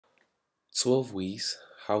12 ways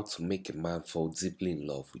how to make a man fall deeply in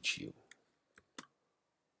love with you.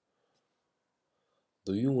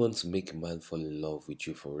 Do you want to make a man fall in love with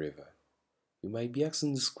you forever? You might be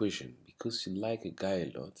asking this question because you like a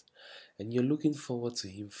guy a lot and you're looking forward to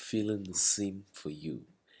him feeling the same for you.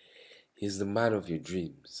 He's the man of your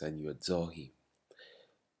dreams and you adore him.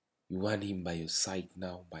 You want him by your side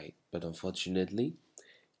now, but unfortunately,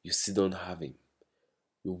 you still don't have him.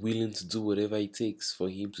 You're willing to do whatever it takes for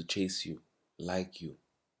him to chase you, like you,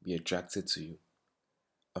 be attracted to you,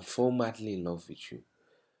 and fall madly in love with you.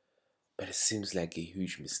 But it seems like a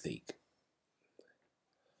huge mistake.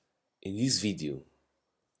 In this video,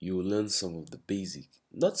 you will learn some of the basic,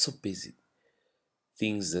 not so basic,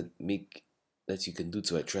 things that you can do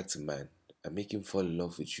to attract a man and make him fall in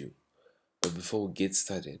love with you. But before we get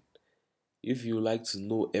started, if you would like to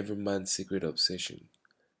know every man's secret obsession,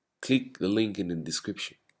 click the link in the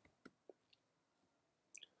description.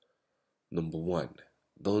 Number 1,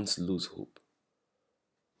 don't lose hope.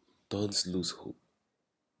 Don't lose hope.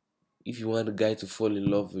 If you want a guy to fall in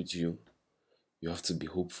love with you, you have to be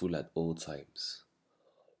hopeful at all times.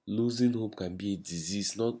 Losing hope can be a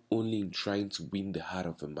disease not only in trying to win the heart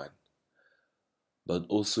of a man, but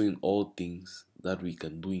also in all things that we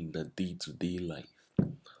can do in a day-to-day life.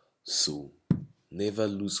 So, never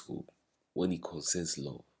lose hope when it concerns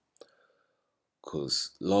love,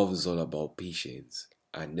 because love is all about patience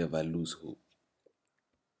and never lose hope.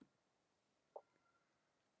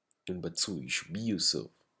 Number 2, you should be yourself.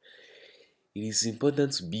 It is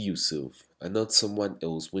important to be yourself and not someone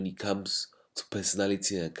else when it comes to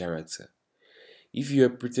personality and character. If you are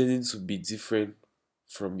pretending to be different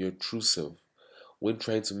from your true self when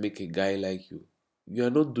trying to make a guy like you are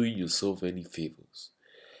not doing yourself any favors.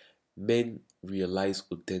 Men realize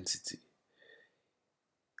authenticity.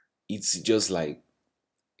 It's just like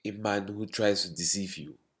a man who tries to deceive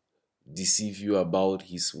you about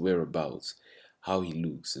his whereabouts, how he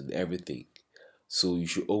looks, and everything. So you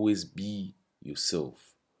should always be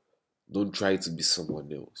yourself. Don't try to be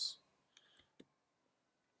someone else.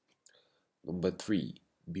 Number 3,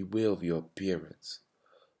 beware of your appearance.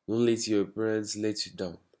 Don't let your appearance let you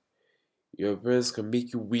down. Your appearance can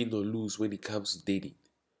make you win or lose when it comes to dating.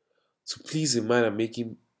 To please a man and make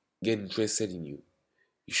him get interested in you,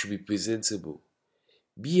 you should be presentable.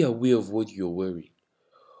 Be aware of what you're wearing,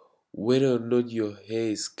 whether or not your hair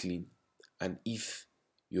is clean, and if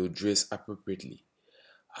you're dressed appropriately.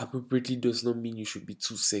 Appropriately does not mean you should be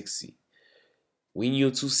too sexy. When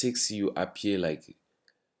you're too sexy, you appear like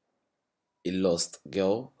a lost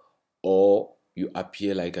girl or you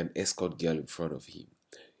appear like an escort girl in front of him.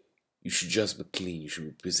 You should just be clean, you should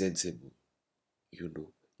be presentable.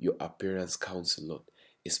 Your appearance counts a lot,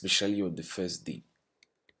 especially on the first date.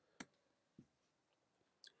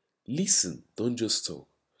 Listen, don't just talk.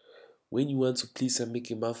 When you want to please and make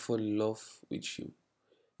a man fall in love with you,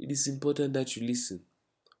 it is important that you listen.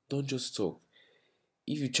 Don't just talk.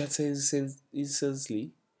 If you chatter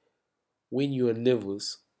instantly when you are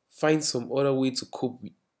nervous, find some other way to cope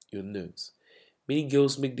with your nerves. Many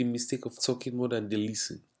girls make the mistake of talking more than they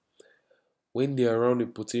listen. When they are around a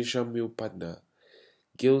potential male partner,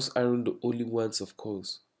 girls aren't the only ones, of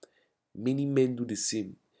course. Many men do the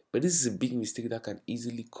same, but this is a big mistake that can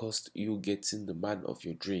easily cost you getting the man of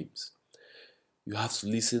your dreams. You have to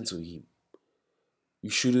listen to him. You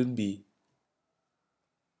shouldn't be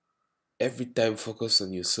every time focused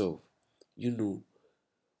on yourself.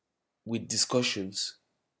 With discussions,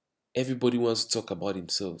 everybody wants to talk about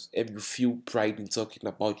themselves. You feel pride in talking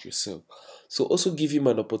about yourself. So also give him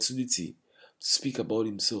an opportunity to speak about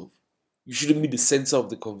himself. You shouldn't be the center of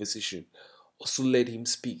the conversation. Also let him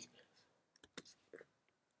speak.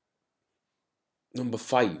 Number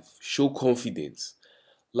 5, show confidence.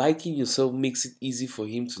 Liking yourself makes it easy for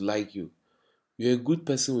him to like you. You're a good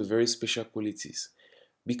person with very special qualities.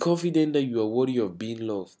 Be confident that you are worthy of being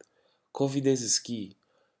loved. Confidence is key.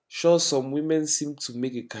 Sure, some women seem to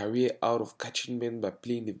make a career out of catching men by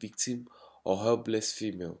playing the victim or helpless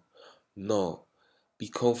female. No, be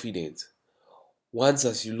confident. Once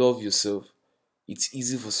as you love yourself, it's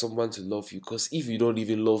easy for someone to love you, because if you don't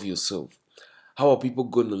even love yourself, how are people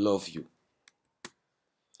going to love you?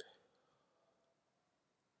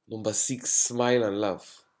 Number 6, smile and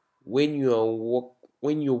laugh. When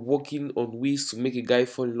you're working on ways to make a guy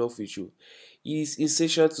fall in love with you, it is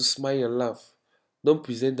essential to smile and laugh. Don't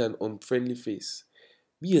present an unfriendly face.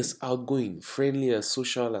 Be as outgoing, friendly, and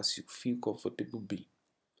social as you feel comfortable being.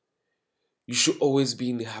 You should always be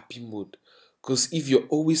in a happy mood, because if you're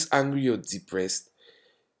always angry or depressed,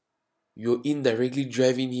 you're indirectly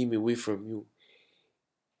driving him away from you.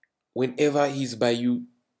 Whenever he's by you,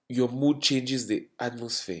 your mood changes the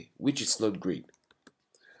atmosphere, which is not great.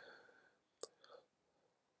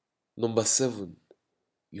 Number 7,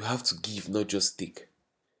 you have to give, not just take.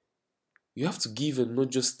 You have to give and not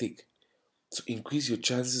just take to increase your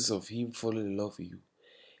chances of him falling in love with you.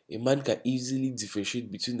 A man can easily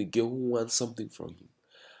differentiate between a girl who wants something from him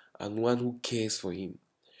and one who cares for him.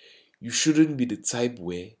 You shouldn't be the type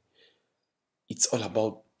where it's all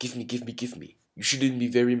about give me, give me, give me. You shouldn't be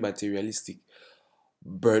very materialistic,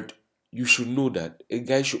 but you should know that a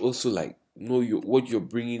guy should also know what you're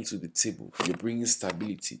bringing to the table. You're bringing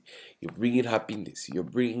stability, you're bringing happiness, you're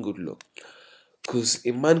bringing good luck. Because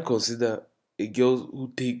a man consider a girl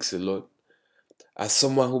who takes a lot as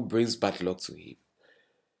someone who brings bad luck to him.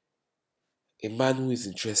 A man who is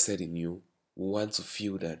interested in you will want to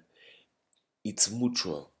feel that it's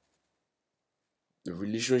mutual. The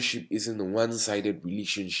relationship isn't a one-sided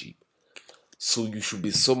relationship. So you should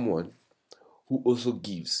be someone who also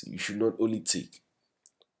gives. You should not only take.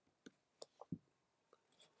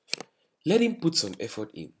 Let him put some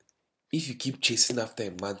effort in. If you keep chasing after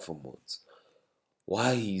a man for months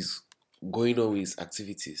while he's going on with his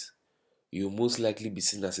activities, you'll most likely be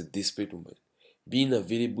seen as a desperate woman. Being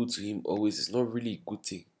available to him always is not really a good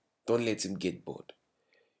thing. Don't let him get bored.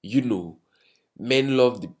 You know, men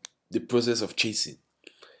love the process of chasing.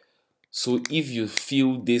 So if you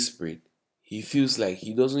feel desperate, he feels like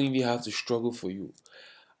he doesn't even have to struggle for you.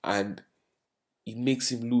 And it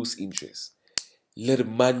makes him lose interest. Let a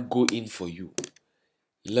man go in for you.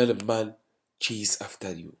 Let a man chase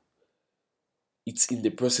after you. It's in the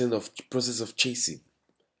process of chasing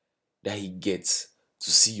that he gets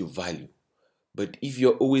to see your value. But if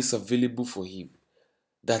you're always available for him,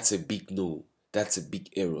 that's a big no. That's a big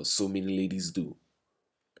error. So many ladies do.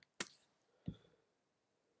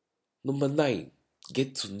 Number 9,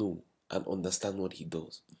 get to know and understand what he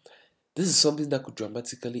does. This is something that could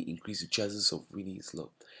dramatically increase your chances of winning his love.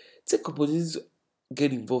 Take opportunities to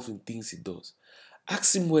get involved in things he does.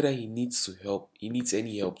 Ask him whether he needs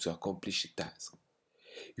any help to accomplish a task.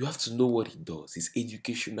 You have to know what he does, his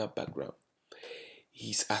educational background,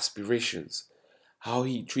 his aspirations, how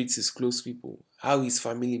he treats his close people, how his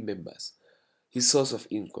family members, his source of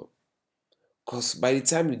income. Because by the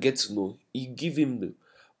time you get to know, you give him the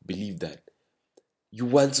belief that you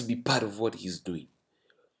want to be part of what he's doing.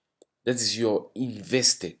 That is, you're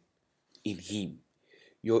invested in him.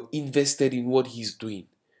 You're invested in what he's doing.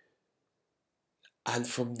 And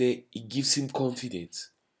from there, it gives him confidence.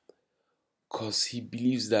 Because he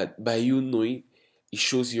believes that by you knowing, it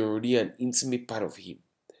shows you're already an intimate part of him.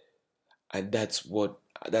 And that's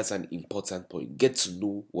an important point. Get to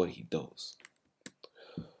know what he does.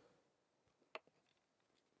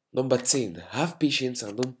 Number 10, have patience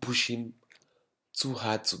and don't push him too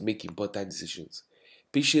hard to make important decisions.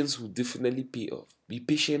 Patience will definitely pay off. Be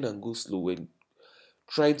patient and go slow when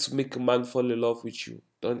trying to make a man fall in love with you.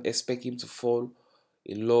 Don't expect him to fall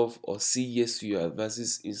in love or say yes to your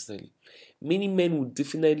advances instantly. Many men will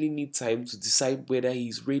definitely need time to decide whether he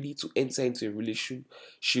is ready to enter into a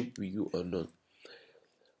relationship with you or not.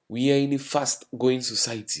 We are in a fast-going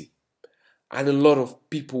society, and a lot of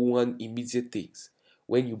people want immediate things.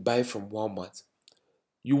 When you buy from Walmart,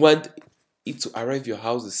 you want it to arrive your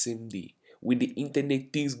house the same day. With the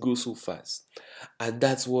internet, things go so fast, and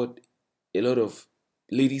that's what a lot of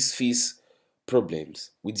ladies face problems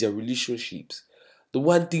with their relationships. The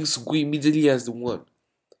one things to go immediately as the one.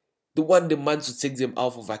 The one demands to take them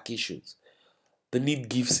out for vacations. The need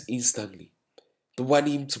gives instantly. The one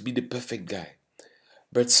him to be the perfect guy.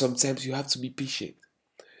 But sometimes you have to be patient.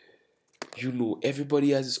 You know,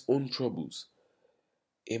 everybody has his own troubles.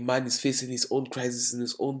 A man is facing his own crisis in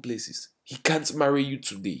his own places. He can't marry you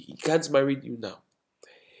today. He can't marry you now.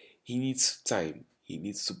 He needs time. He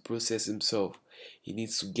needs to process himself. He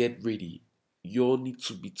needs to get ready. You all need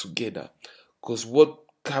to be together. Because what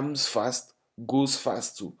comes fast goes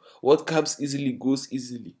fast too. What comes easily goes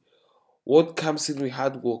easily. What comes in with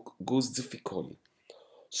hard work goes difficultly.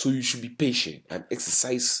 So you should be patient and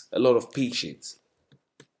exercise a lot of patience.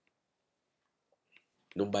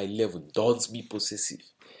 Number 11, don't be possessive.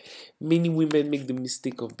 Many women make the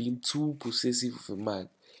mistake of being too possessive of a man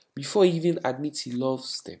before he even admits he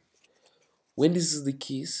loves them. When this is the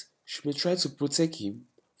case, she may try to protect him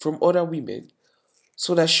from other women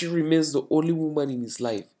so that she remains the only woman in his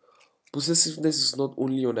life. Possessiveness is not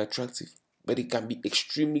only unattractive, but it can be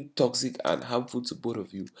extremely toxic and harmful to both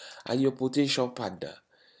of you and your potential partner.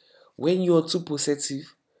 When you are too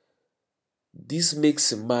possessive, this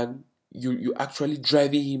makes a man, you're actually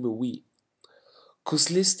driving him away.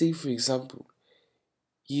 Because let's say, for example,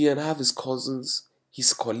 he can have his cousins,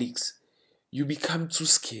 his colleagues. You become too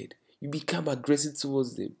scared. You become aggressive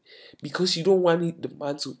towards them because you don't want the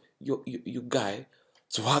man to your guy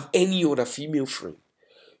to have any other female friend.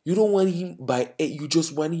 You don't want him you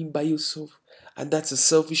just want him by yourself, and that's a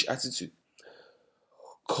selfish attitude.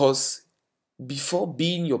 Cause before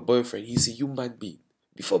being your boyfriend, he's a human being.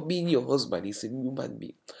 Before being your husband, he's a human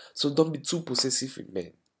being. So don't be too possessive with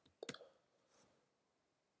men.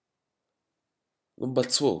 Number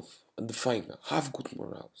 12, and the final, have good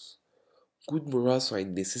morals. Good morals are a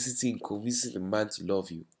necessity in convincing a man to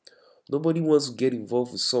love you. Nobody wants to get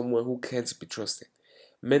involved with someone who can't be trusted.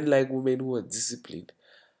 Men like women who are disciplined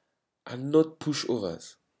and not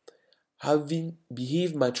pushovers. Having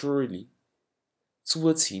behaved maturely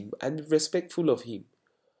towards him and be respectful of him,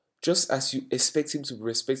 just as you expect him to be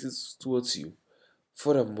respected towards you.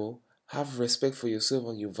 Furthermore, have respect for yourself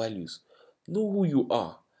and your values. Know who you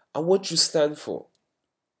are and what you stand for.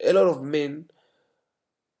 A lot of men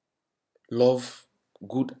love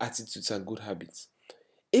good attitudes and good habits.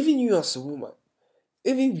 Even you as a woman,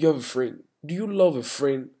 even if you have a friend, do you love a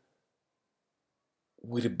friend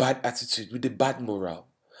with a bad attitude, with a bad morale?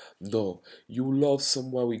 No, you love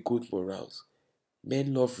someone with good morals.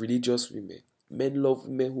 Men love religious women. Men love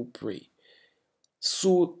women who pray.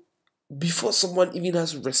 So, before someone even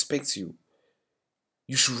has to respect you,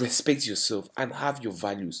 you should respect yourself and have your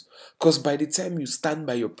values. Because by the time you stand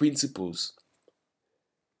by your principles,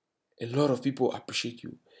 a lot of people appreciate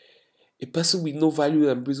you. A person with no value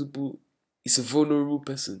and principle is a vulnerable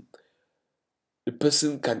person. The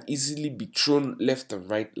person can easily be thrown left and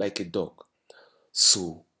right like a dog.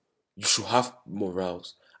 So, you should have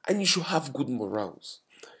morals. And you should have good morals.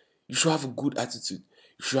 You should have a good attitude.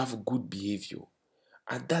 You should have a good behavior.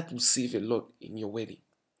 And that will save a lot in your wedding,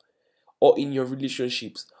 or in your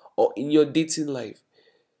relationships, or in your dating life.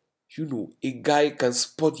 A guy can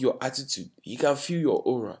spot your attitude. He can feel your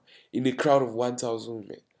aura in a crowd of 1,000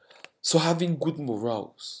 women. So having good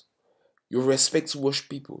morals, your respect towards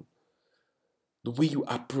people, the way you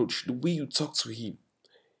approach, the way you talk to him,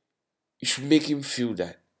 you should make him feel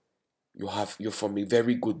that you're from a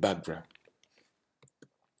very good background.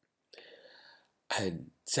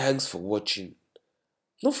 And thanks for watching.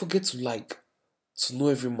 Don't forget to know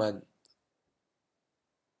every man's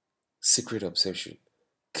secret obsession.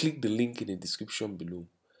 Click the link in the description below.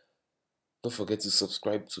 Don't forget to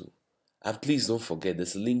subscribe too. And please don't forget,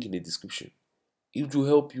 there's a link in the description. It will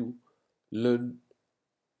help you learn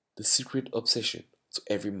the secret obsession to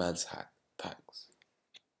every man's heart.